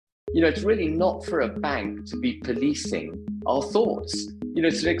It's really not for a bank to be policing our thoughts.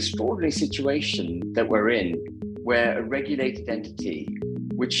 It's an extraordinary situation that we're in where a regulated entity,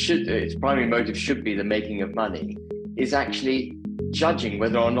 which its primary motive should be the making of money, is actually judging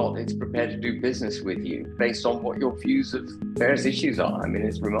whether or not it's prepared to do business with you based on what your views of various issues are. I mean,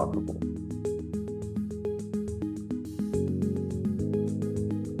 it's remarkable.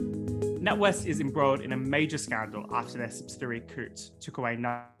 NatWest is embroiled in a major scandal after their subsidiary Coutts took away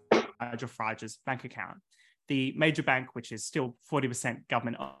Nigel Farage's bank account. The major bank, which is still 40%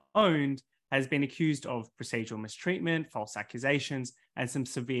 government-owned, has been accused of procedural mistreatment, false accusations, and some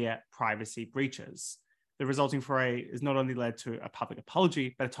severe privacy breaches. The resulting foray has not only led to a public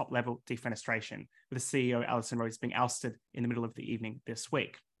apology, but a top-level defenestration, with the CEO, Alison Rose, being ousted in the middle of the evening this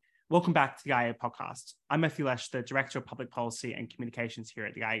week. Welcome back to the IEA podcast. I'm Lesh, the Director of Public Policy and Communications here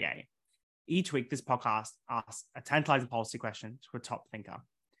at the IEA. Each week, this podcast asks a tantalizing policy question to a top thinker.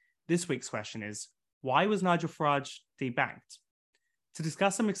 This week's question is, why was Nigel Farage debanked? To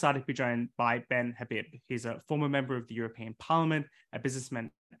discuss, I'm excited to be joined by Ben Habib. He's a former member of the European Parliament, a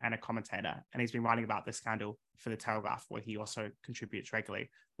businessman and a commentator, and he's been writing about this scandal for The Telegraph, where he also contributes regularly.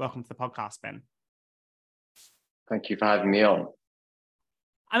 Welcome to the podcast, Ben. Thank you for having me on.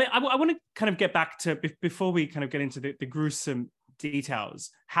 I want to kind of get back to, before we kind of get into the gruesome details,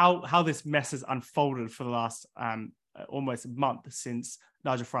 how this mess has unfolded for the last almost a month since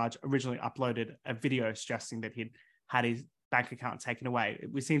Nigel Farage originally uploaded a video suggesting that he'd had his bank account taken away.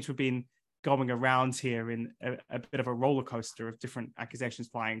 We seem to have been going around here in a bit of a roller coaster of different accusations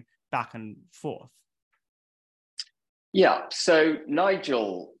flying back and forth. Yeah, so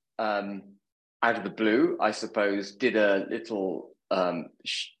Nigel, out of the blue, I suppose, did a little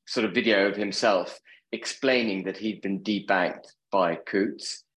sort of video of himself explaining that he'd been debanked by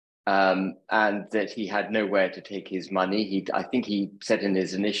Coutts and that he had nowhere to take his money. I think he said in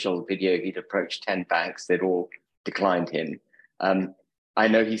his initial video he'd approached 10 banks, they'd all declined him. I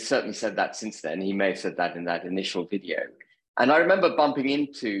know he certainly said that since then. He may have said that in that initial video. And I remember bumping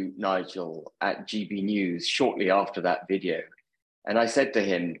into Nigel at GB News shortly after that video. And I said to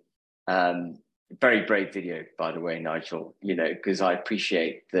him, very brave video, by the way, Nigel, because I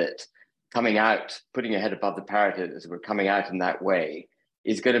appreciate that coming out, putting your head above the parapet as we're coming out in that way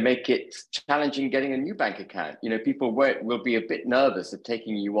is going to make it challenging getting a new bank account. People will be a bit nervous of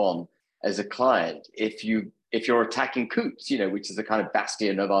taking you on as a client if you're attacking Coutts, which is a kind of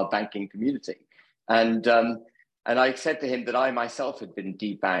bastion of our banking community. And I said to him that I myself had been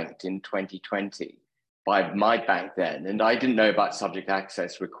debanked in 2020 by my bank then, and I didn't know about subject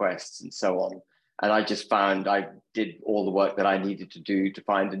access requests and so on. And I just found I did all the work that I needed to do to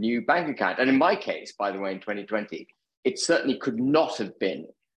find a new bank account. And in my case, by the way, in 2020, it certainly could not have been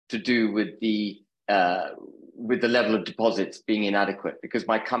to do with the level of deposits being inadequate, because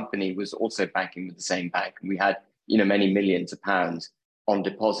my company was also banking with the same bank. And we had, many millions of pounds on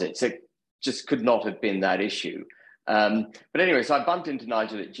deposits. It just could not have been that issue. But anyway, so I bumped into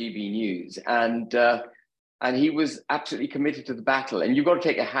Nigel at GB News, and he was absolutely committed to the battle. And you've got to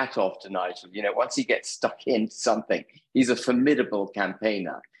take a hat off to Nigel. Once he gets stuck into something, he's a formidable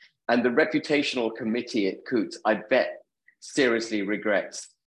campaigner. And the reputational committee at Coutts, I bet, seriously regrets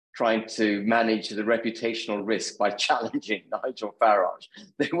trying to manage the reputational risk by challenging Nigel Farage.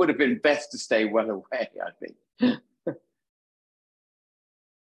 They would have been best to stay well away, I think.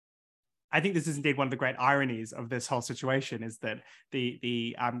 I think this is indeed one of the great ironies of this whole situation, is that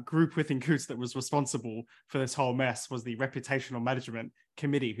the group within Coutts that was responsible for this whole mess was the Reputational Management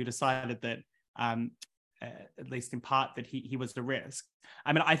Committee, who decided that, at least in part, that he was the risk.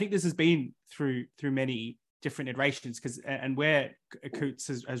 I mean, I think this has been through many different iterations, and where Coutts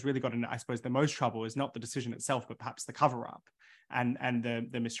has really gotten, I suppose, the most trouble is not the decision itself, but perhaps the cover-up and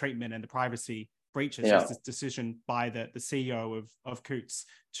the mistreatment and the privacy breaches. Yeah. This decision by the CEO of Coutts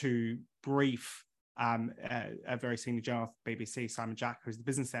to brief a very senior journalist at BBC, Simon Jack, who's the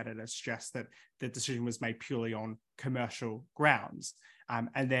business editor, suggests that the decision was made purely on commercial grounds.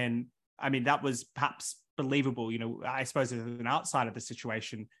 And then, I mean, that was perhaps believable. I suppose as an outsider of the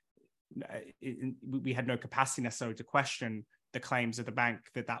situation, we had no capacity necessarily to question the claims of the bank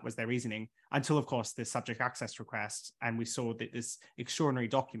that was their reasoning, until, of course, this subject access request. And we saw that this extraordinary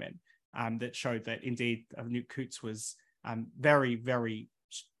document that showed that indeed Newt Coutts was very, very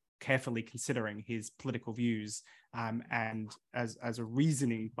carefully considering his political views and as a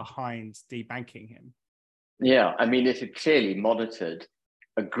reasoning behind debanking him. Yeah, I mean, it had clearly monitored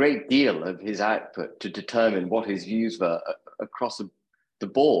a great deal of his output to determine what his views were across the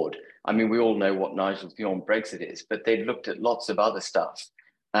board. I mean, we all know what Nigel's view on Brexit is, but they'd looked at lots of other stuff,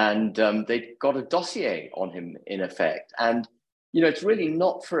 and they'd got a dossier on him, in effect. And It's really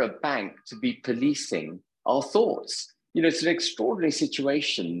not for a bank to be policing our thoughts. It's an extraordinary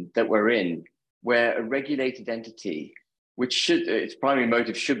situation that we're in, where a regulated entity, which its primary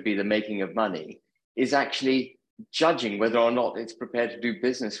motive should be the making of money, is actually judging whether or not it's prepared to do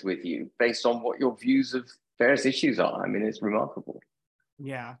business with you based on what your views of various issues are. I mean, it's remarkable.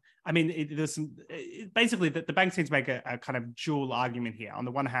 Yeah. I mean, basically the bank seems to make a kind of dual argument here. On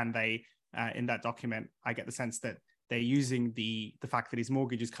the one hand, they, in that document, I get the sense that they're using the fact that his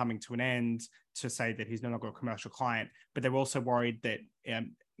mortgage is coming to an end to say that he's no longer a commercial client, but they're also worried that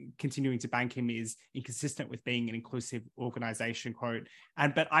continuing to bank him is inconsistent with being an inclusive organization, quote.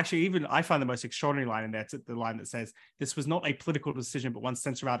 But actually, even I find the most extraordinary line in there, the line that says, this was not a political decision, but one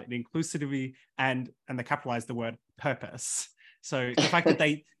centered around it inclusivity, and they capitalize the word purpose. So the fact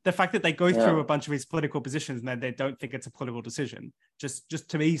that they go through a bunch of his political positions and then they don't think it's a political decision, just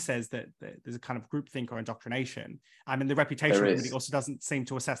to me says that there's a kind of groupthink or indoctrination. And the reputational committee also doesn't seem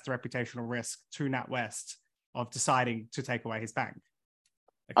to assess the reputational risk to NatWest of deciding to take away his bank.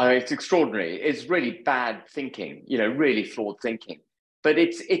 It's extraordinary. It's really bad thinking, really flawed thinking. But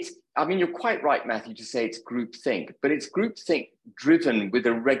I mean, you're quite right, Matthew, to say it's groupthink, but it's groupthink driven with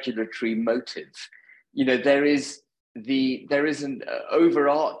a regulatory motive. There is an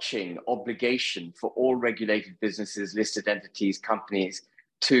overarching obligation for all regulated businesses, listed entities, companies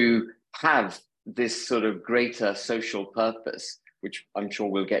to have this sort of greater social purpose, which I'm sure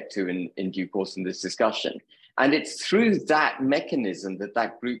we'll get to in due course in this discussion. And it's through that mechanism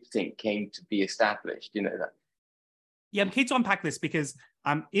that groupthink came to be established, that. Yeah, I'm keen to unpack this because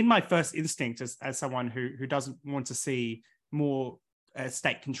in my first instinct as someone who doesn't want to see more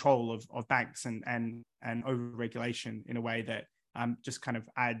state control of banks and over-regulation in a way that just kind of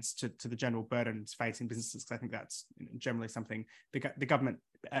adds to the general burdens facing businesses, because I think that's generally something the government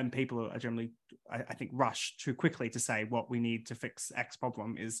and people are generally, I think, rush too quickly to say what we need to fix X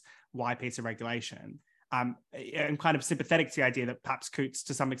problem is Y piece of regulation. I'm kind of sympathetic to the idea that perhaps Coutts,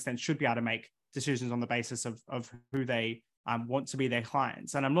 to some extent, should be able to make decisions on the basis of who they want to be their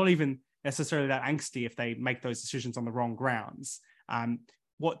clients. And I'm not even necessarily that angsty if they make those decisions on the wrong grounds.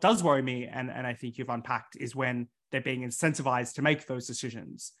 What does worry me, and I think you've unpacked, is when they're being incentivized to make those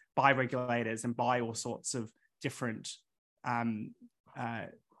decisions by regulators and by all sorts of different outlets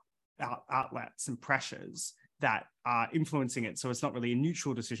and pressures that are influencing it. So it's not really a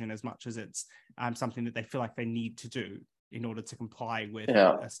neutral decision as much as it's something that they feel like they need to do in order to comply with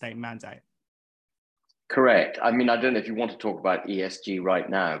a state mandate. Correct. I mean, I don't know if you want to talk about ESG right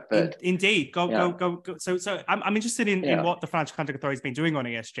now, but indeed, go. So I'm interested in what the Financial Conduct Authority has been doing on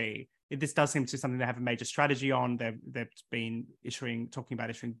ESG. This does seem to be something they have a major strategy on. They've been talking about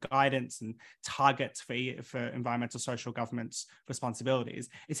issuing guidance and targets for environmental, social governance responsibilities.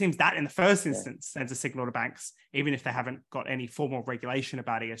 It seems that in the first instance sends a signal to banks, even if they haven't got any formal regulation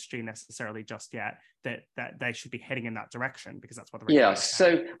about ESG necessarily just yet, that they should be heading in that direction, because that's what the regulators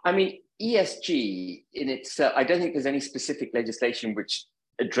So I mean, ESG in itself, I don't think there's any specific legislation which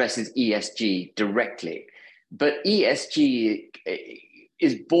addresses ESG directly, but ESG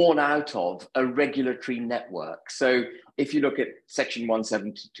is born out of a regulatory network. So if you look at Section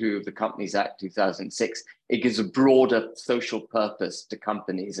 172 of the Companies Act 2006, it gives a broader social purpose to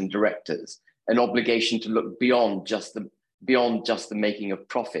companies and directors, an obligation to look beyond just the making of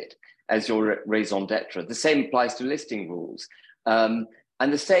profit as your raison d'etre. The same applies to listing rules. And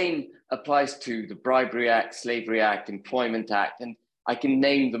the same applies to the Bribery Act, Slavery Act, Employment Act, and I can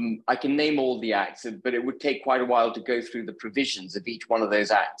name all the acts, but it would take quite a while to go through the provisions of each one of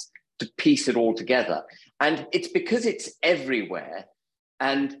those acts to piece it all together. And it's because it's everywhere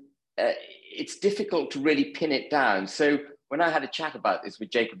and it's difficult to really pin it down. So when I had a chat about this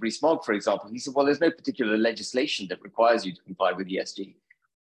with Jacob Rees-Mogg, for example, he said, well, there's no particular legislation that requires you to comply with ESG.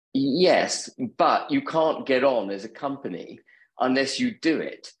 Yes, but you can't get on as a company unless you do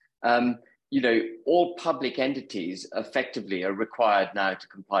it. All public entities effectively are required now to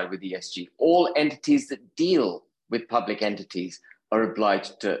comply with ESG. All entities that deal with public entities are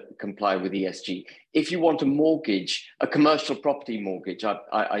obliged to comply with ESG. If you want a mortgage, a commercial property mortgage,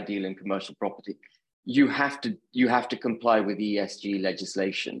 I deal in commercial property, you have to comply with ESG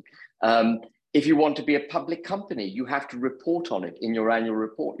legislation. If you want to be a public company, you have to report on it in your annual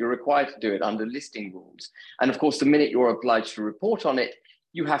report. You're required to do it under listing rules. And of course, the minute you're obliged to report on it,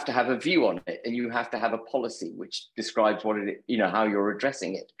 you have to have a view on it, and you have to have a policy which describes what it, how you're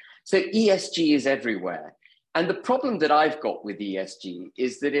addressing it. So ESG is everywhere. And the problem that I've got with ESG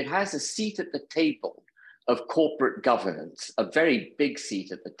is that it has a seat at the table of corporate governance, a very big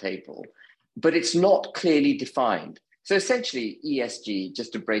seat at the table, but it's not clearly defined. So essentially ESG,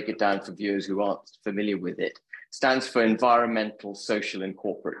 just to break it down for viewers who aren't familiar with it, stands for environmental, social, and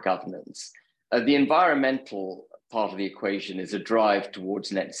corporate governance. The environmental part of the equation is a drive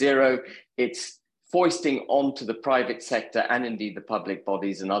towards net zero. It's foisting onto the private sector and indeed the public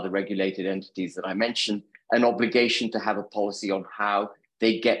bodies and other regulated entities that I mentioned, an obligation to have a policy on how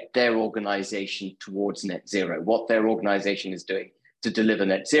they get their organization towards net zero, what their organization is doing to deliver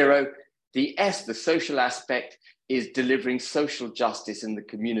net zero. The S, the social aspect, is delivering social justice in the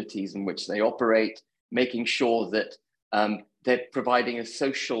communities in which they operate, making sure that they're providing a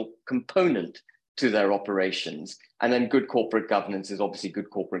social component to their operations. And then good corporate governance is obviously good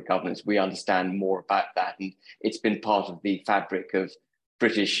corporate governance. We understand more about that. And it's been part of the fabric of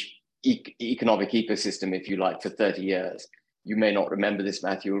British economic ecosystem, if you like, for 30 years. You may not remember this,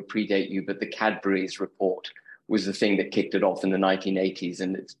 Matthew, it will predate you, but the Cadbury's report was the thing that kicked it off in the 1980s,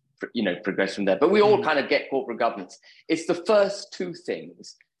 and it's progressed from there. But we all kind of get corporate governance. It's the first two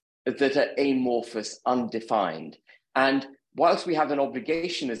things that are amorphous, undefined. And whilst we have an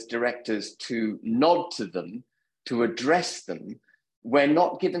obligation as directors to nod to them, to address them, we're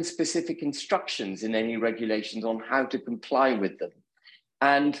not given specific instructions in any regulations on how to comply with them.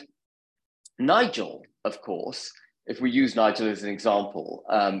 And Nigel, of course, if we use Nigel as an example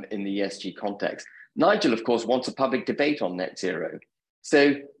in the ESG context, Nigel, of course, wants a public debate on net zero.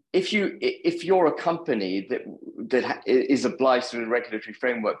 So if you're a company that is obliged through the regulatory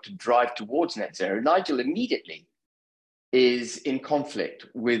framework to drive towards net zero, Nigel immediately is in conflict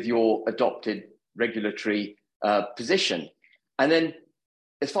with your adopted regulatory position. And then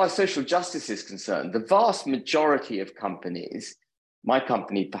as far as social justice is concerned, the vast majority of companies, my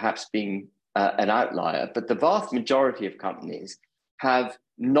company perhaps being an outlier, but the vast majority of companies have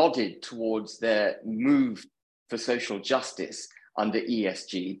nodded towards their move for social justice under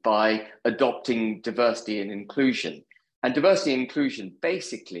ESG by adopting diversity and inclusion. And diversity and inclusion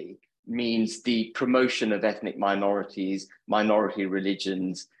basically means the promotion of ethnic minorities, minority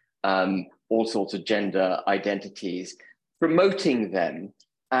religions, all sorts of gender identities, promoting them.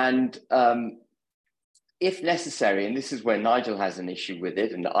 And if necessary, and this is where Nigel has an issue with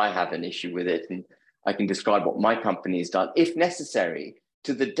it, and I have an issue with it, and I can describe what my company has done, if necessary,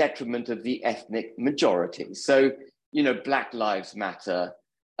 to the detriment of the ethnic majority. So, Black Lives Matter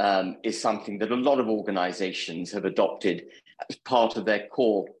is something that a lot of organizations have adopted as part of their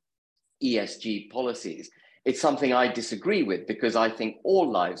core ESG policies. It's something I disagree with because I think all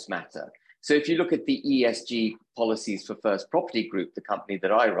lives matter. So if you look at the ESG policies for First Property Group, the company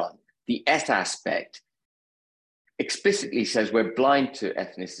that I run, the S aspect explicitly says we're blind to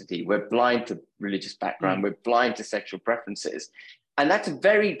ethnicity, we're blind to religious background, we're blind to sexual preferences. And that's a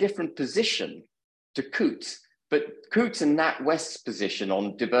very different position to Coutts. But Coutts and NatWest's position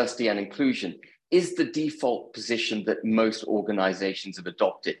on diversity and inclusion is the default position that most organizations have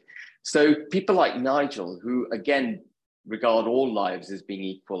adopted. So people like Nigel, who again regard all lives as being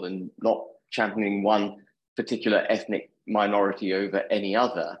equal and not championing one particular ethnic minority over any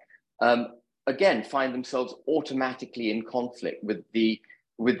other, again find themselves automatically in conflict with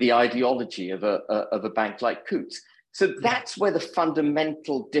the ideology of a bank like Coutts. So that's where the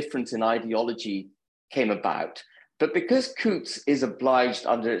fundamental difference in ideology came about. But because Coutts is obliged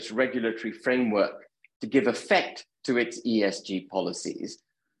under its regulatory framework to give effect to its ESG policies,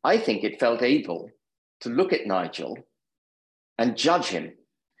 I think it felt able to look at Nigel and judge him.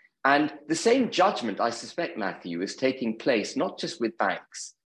 And the same judgment, I suspect, Matthew, is taking place not just with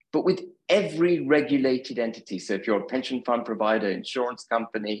banks, but with every regulated entity. So if you're a pension fund provider, insurance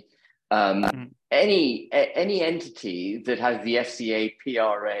company, any entity that has the FCA,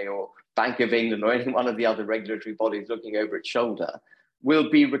 PRA, or Bank of England, or any one of the other regulatory bodies looking over its shoulder, will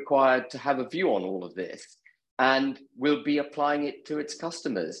be required to have a view on all of this and will be applying it to its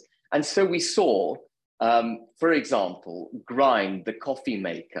customers. And so we saw, for example, Grind, the coffee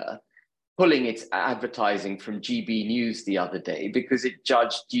maker, pulling its advertising from GB News the other day because it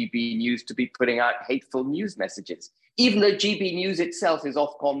judged GB News to be putting out hateful news messages, even though GB News itself is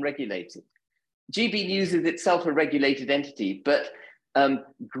Ofcom regulated. GB News is itself a regulated entity, but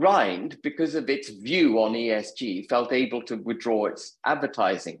Grind, because of its view on ESG, felt able to withdraw its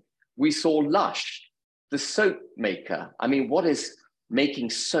advertising. We saw Lush, the soap maker. I mean, what has making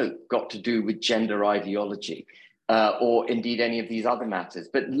soap got to do with gender ideology or indeed any of these other matters?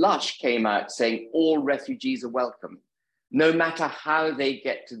 But Lush came out saying all refugees are welcome, no matter how they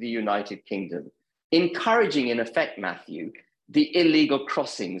get to the United Kingdom, encouraging, in effect, Matthew, the illegal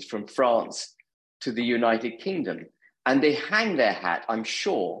crossings from France to the United Kingdom. And they hang their hat, I'm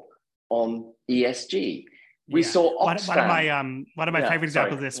sure, on ESG. We saw Oxfam. One of my favorite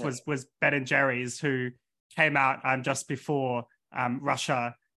examples of this was Ben and Jerry's, who came out just before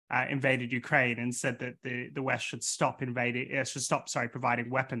Russia invaded Ukraine and said that the West should stop providing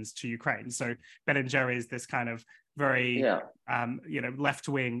weapons to Ukraine. So Ben and Jerry is this kind of very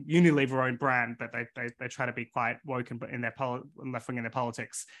left-wing Unilever-owned brand, but they try to be quite woke in their left-wing in their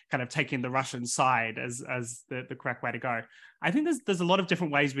politics, kind of taking the Russian side as the correct way to go. I think there's a lot of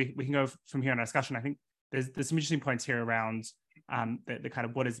different ways we can go from here in our discussion. I think there's some interesting points here around the kind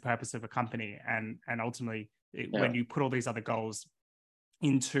of what is the purpose of a company, and ultimately when you put all these other goals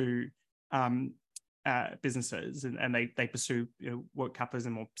into businesses and they pursue work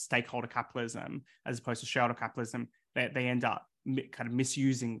capitalism or stakeholder capitalism as opposed to shareholder capitalism, they end up kind of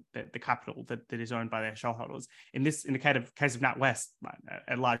misusing the capital that is owned by their shareholders. In the case of NatWest,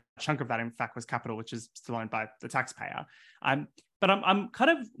 a large chunk of that, in fact, was capital, which is still owned by the taxpayer. But I'm kind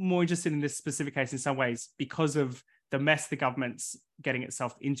of more interested in this specific case in some ways because of the mess the government's getting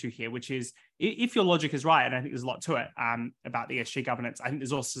itself into here, which is, if your logic is right, and I think there's a lot to it about the ESG governance, I think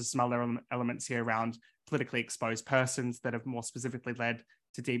there's also some other elements here around politically exposed persons that have more specifically led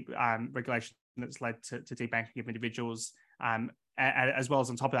to regulation that's led to debanking of individuals, as well as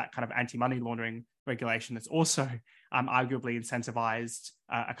on top of that kind of anti-money laundering regulation that's also arguably incentivized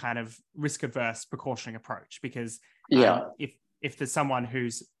a kind of risk-averse precautionary approach. Because if there's someone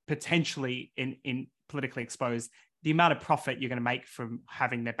who's potentially in politically exposed, the amount of profit you're going to make from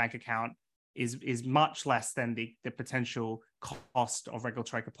having their bank account is much less than the potential cost of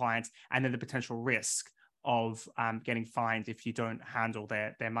regulatory compliance, and then the potential risk of getting fined if you don't handle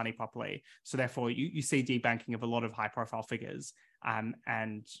their money properly. So therefore, you see debanking of a lot of high-profile figures,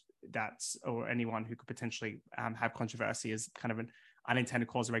 and or anyone who could potentially have controversy as kind of an unintended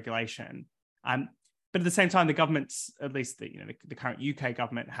cause of regulation. But at the same time, the government's, at least the current UK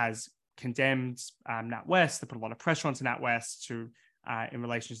government, has condemned NatWest. They put a lot of pressure onto NatWest in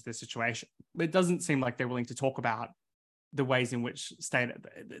relation to this situation. But it doesn't seem like they're willing to talk about the ways in which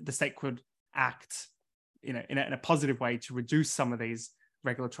the state could act in a positive way to reduce some of these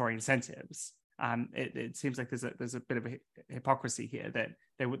regulatory incentives. It seems like there's a bit of a hypocrisy here that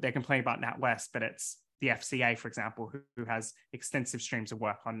they're complaining about NatWest, but it's the FCA, for example, who has extensive streams of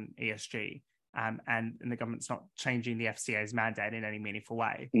work on ESG. And the government's not changing the FCA's mandate in any meaningful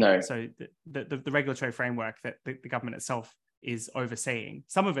way. No. So the regulatory framework that the government itself is overseeing,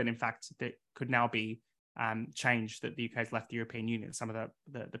 some of it, in fact, that could now be changed, that the UK has left the European Union. Some of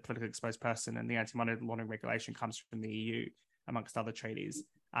the politically exposed person and the anti-money laundering regulation comes from the EU, amongst other treaties,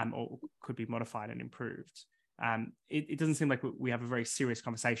 or could be modified and improved. It doesn't seem like we have a very serious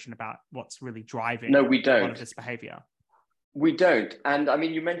conversation about what's really driving a lot of this behaviour. We don't. And I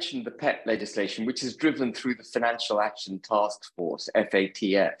mean, you mentioned the PEP legislation, which is driven through the Financial Action Task Force,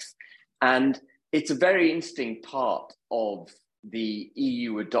 FATF. And it's a very interesting part of the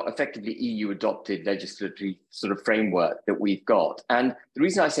effectively EU adopted legislative sort of framework that we've got. And the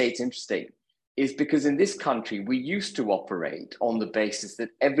reason I say it's interesting is because in this country, we used to operate on the basis that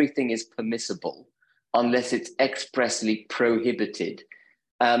everything is permissible unless it's expressly prohibited.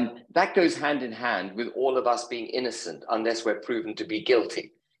 That goes hand in hand with all of us being innocent unless we're proven to be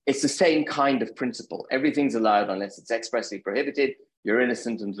guilty. It's the same kind of principle. Everything's allowed unless it's expressly prohibited. You're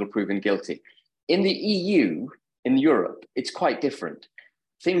innocent until proven guilty. In the EU, in Europe, it's quite different.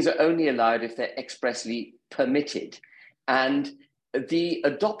 Things are only allowed if they're expressly permitted. And the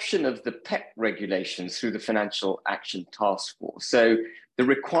adoption of the PEP regulations through the Financial Action Task Force, so the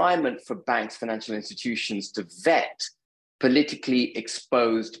requirement for banks, financial institutions to vet politically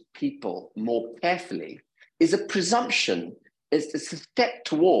exposed people more carefully, is a presumption, it's a step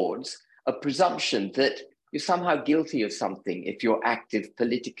towards a presumption that you're somehow guilty of something if you're active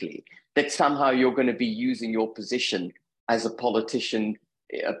politically, that somehow you're going to be using your position as a politician,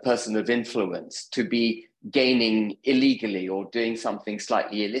 a person of influence, to be gaining illegally or doing something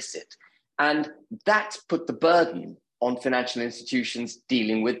slightly illicit. And that's put the burden on financial institutions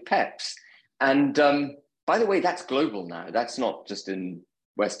dealing with PEPs. And by the way, that's global now. That's not just in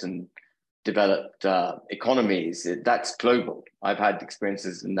Western developed economies. That's global. I've had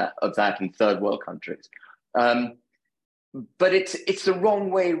experiences of that in third world countries. But it's the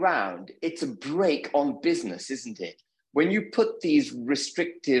wrong way round. It's a brake on business, isn't it? When you put these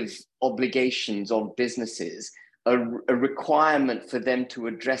restrictive obligations on businesses, a requirement for them to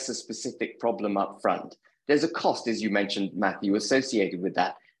address a specific problem up front, there's a cost, as you mentioned, Matthew, associated with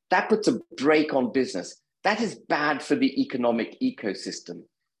that. That puts a brake on business. That is bad for the economic ecosystem.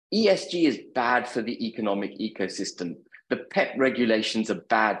 ESG is bad for the economic ecosystem. The PEP regulations are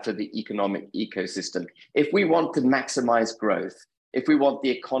bad for the economic ecosystem. If we want to maximize growth, if we want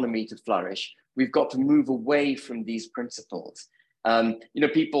the economy to flourish, we've got to move away from these principles.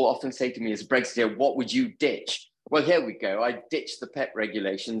 People often say to me as a Brexiteer, what would you ditch? well, here we go. I ditch the PEP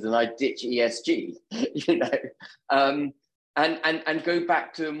regulations and I ditch ESG, you know, and go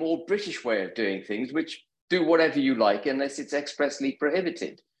back to a more British way of doing things, which do whatever you like unless it's expressly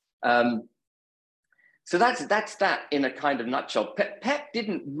prohibited. So that's that in a kind of nutshell. PEP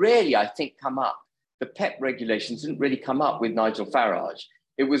didn't really, I think, come up. The PEP regulations didn't really come up with Nigel Farage.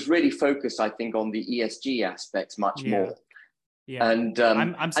 It was really focused, I think, on the ESG aspects much more. Yeah, and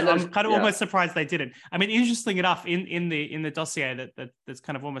I'm kind of almost surprised they didn't. I mean, interesting enough, in the dossier that's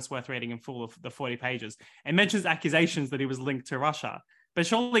kind of almost worth reading in full of the 40 pages, it mentions accusations that he was linked to Russia. But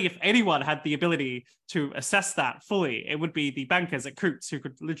surely, if anyone had the ability to assess that fully, it would be the bankers at Coutts who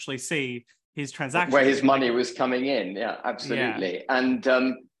could literally see his transactions, where his money was coming in. Yeah, absolutely. Yeah.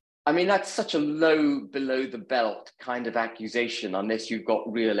 And I mean, that's such a low, below the belt kind of accusation unless you've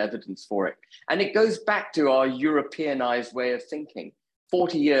got real evidence for it. And it goes back to our Europeanized way of thinking.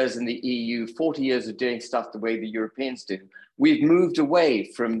 40 years in the EU, 40 years of doing stuff the way the Europeans do. We've moved away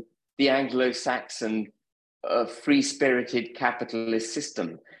from the Anglo-Saxon free-spirited capitalist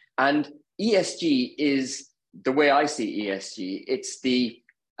system. And ESG is, the way I see ESG, it's the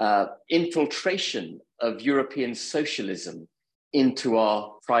infiltration of European socialism into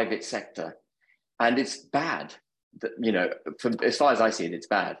our private sector. And it's bad. You know, as far as I see it, it's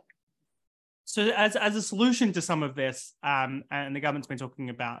bad. So as a solution to some of this, and the government's been talking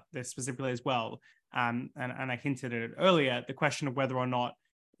about this specifically as well, and I hinted at it earlier, the question of whether or not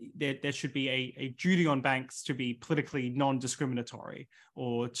there should be a duty on banks to be politically non-discriminatory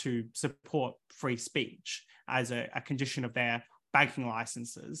or to support free speech as a condition of their banking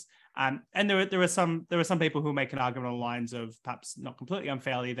licenses. And there are some people who make an argument on the lines of, perhaps not completely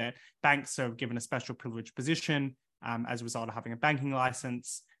unfairly, that banks are given a special privileged position as a result of having a banking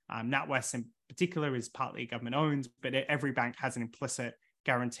license. NatWest in particular is partly government owned, but every bank has an implicit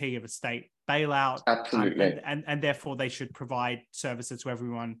guarantee of a state bailout. Absolutely. And therefore they should provide services to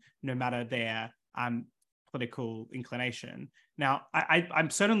everyone, no matter their political inclination. Now, I'm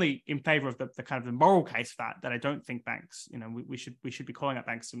certainly in favor of the kind of the moral case for that I don't think banks, you know, we should be calling out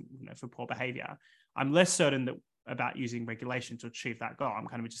banks, you know, for poor behavior. I'm less certain about using regulation to achieve that goal. I'm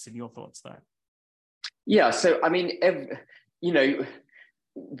kind of interested in your thoughts though. Yeah, so I mean, you know,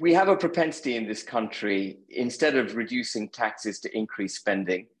 we have a propensity in this country, instead of reducing taxes, to increase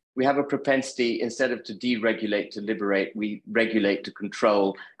spending. We have a propensity, instead of to deregulate, to liberate, we regulate to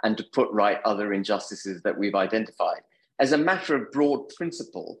control and to put right other injustices that we've identified. As a matter of broad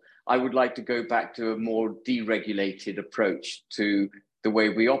principle, I would like to go back to a more deregulated approach to the way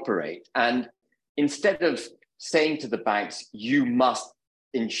we operate. And instead of saying to the banks, you must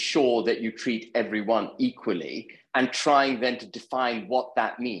ensure that you treat everyone equally, and trying then to define what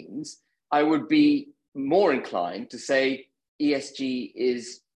that means, I would be more inclined to say ESG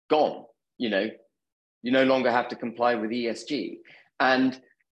is gone. You know, you no longer have to comply with ESG, and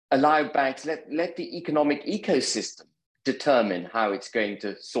allow banks, let the economic ecosystem determine how it's going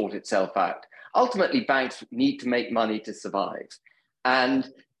to sort itself out. Ultimately, banks need to make money to survive. And,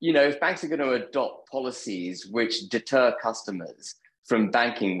 you know, if banks are going to adopt policies which deter customers from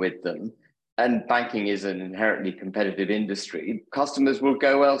banking with them, and banking is an inherently competitive industry, customers will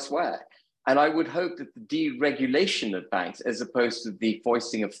go elsewhere. And I would hope that the deregulation of banks, as opposed to the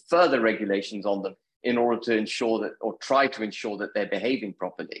foisting of further regulations on them in order to ensure that, or try to ensure that they're behaving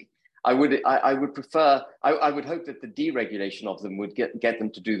properly, I would hope that the deregulation of them would get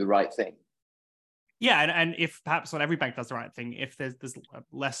them to do the right thing. Yeah, and if perhaps not every bank does the right thing, if there's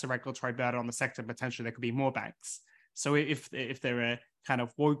less regulatory burden on the sector, potentially there could be more banks. So if there are kind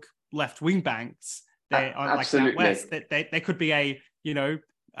of woke left-wing banks, like NatWest, they could be a, you know,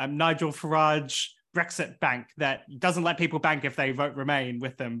 Nigel Farage Brexit bank that doesn't let people bank if they vote Remain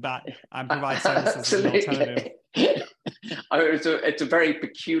with them, but provide services as an alternative. It's a very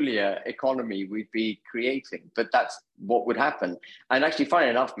peculiar economy we'd be creating, but that's what would happen. And actually, funny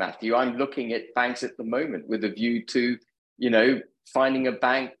enough, Matthew, I'm looking at banks at the moment with a view to, you know, finding a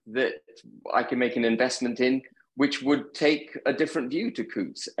bank that I can make an investment in, which would take a different view to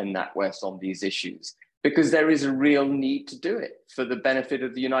Coutts and NatWest on these issues, because there is a real need to do it for the benefit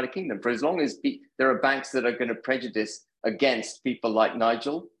of the United Kingdom. For as long as there are banks that are going to prejudice against people like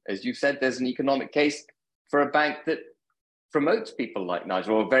Nigel, as you said, there's an economic case for a bank that promotes people like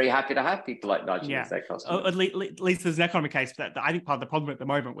Nigel, or very happy to have people like Nigel as their customers. At least there's an economic case for that. I think part of the problem at the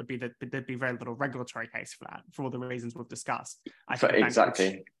moment would be that there'd be very little regulatory case for that, for all the reasons we've discussed. I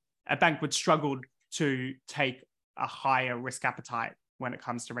think a bank would struggle to take a higher risk appetite when it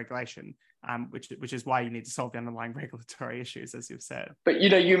comes to regulation. which is why you need to solve the underlying regulatory issues, as you've said. But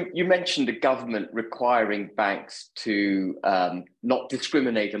you mentioned the government requiring banks to not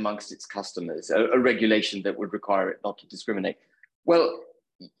discriminate amongst its customers, a regulation that would require it not to discriminate. Well,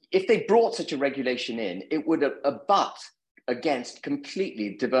 if they brought such a regulation in, it would abut against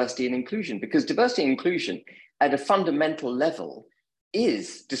completely diversity and inclusion, because diversity and inclusion at a fundamental level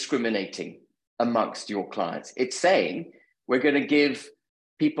is discriminating amongst your clients. It's saying we're going to give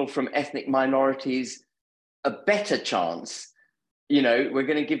people from ethnic minorities a better chance. We're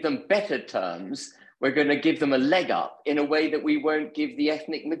going to give them better terms. We're going to give them a leg up in a way that we won't give the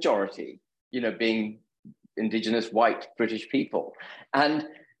ethnic majority, being indigenous white British people. And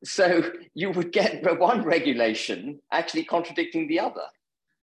so you would get one regulation actually contradicting the other.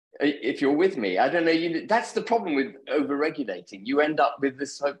 If you're with me, I don't know. That's the problem with over-regulating. You end up with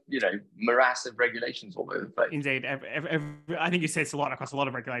this, morass of regulations all over the place. Indeed, I think you say it's a lot across a lot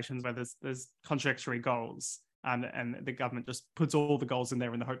of regulations where there's contradictory goals, and the government just puts all the goals in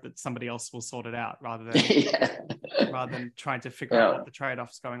there in the hope that somebody else will sort it out, rather than trying to figure out what the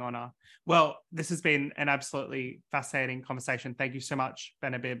trade-offs going on are. Well, this has been an absolutely fascinating conversation. Thank you so much,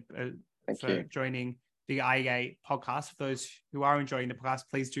 Ben Habib, for joining the IEA podcast. For those who are enjoying the podcast,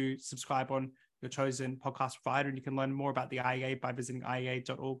 please do subscribe on your chosen podcast provider, and you can learn more about the IEA by visiting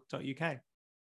iea.org.uk.